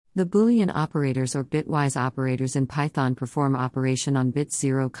The Boolean operators or bitwise operators in Python perform operation on bits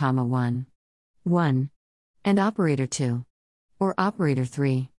 0, 1, 1, and operator 2, or operator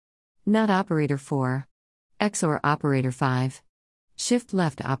 3, not operator 4, XOR operator 5, shift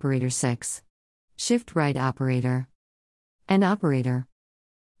left operator 6, shift right operator, and operator.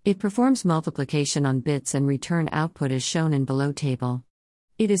 It performs multiplication on bits and return output as shown in below table.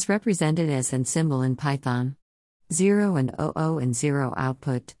 It is represented as an symbol in Python. 0 and 00 and 0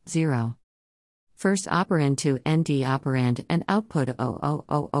 output, 0. First operand to ND operand and output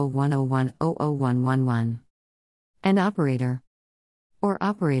 000010100111. An operator. Or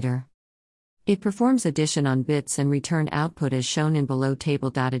operator. It performs addition on bits and return output as shown in below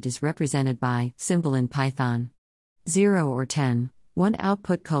table. It is represented by symbol in Python. 0 or 10, 1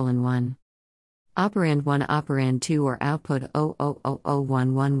 output : 1. Operand 1 operand 2 or output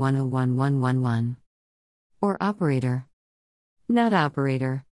 000011011111. Or operator. Not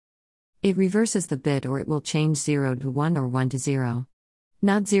operator. It reverses the bit or it will change 0 to 1 or 1 to 0.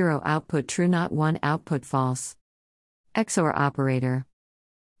 Not 0 output true, not 1 output false. XOR operator.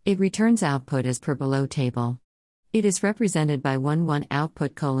 It returns output as per below table. It is represented by 1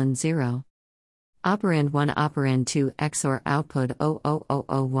 output : 0. Operand 1 operand 2 XOR output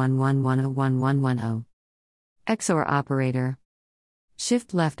 0000111110. XOR operator.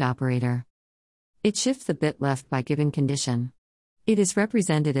 Shift left operator. It shifts the bit left by given condition. It is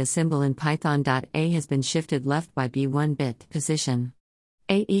represented as symbol in Python. A has been shifted left by B1 bit position.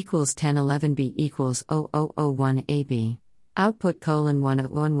 A equals 1011, B equals 0001 AB. Output :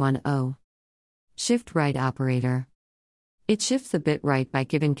 10110. Shift right operator. It shifts the bit right by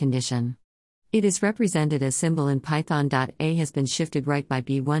given condition. It is represented as symbol in Python. A has been shifted right by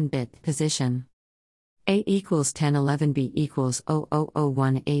B1 bit position. A equals 1011, B equals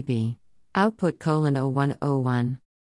 0001 AB. Output : 0101.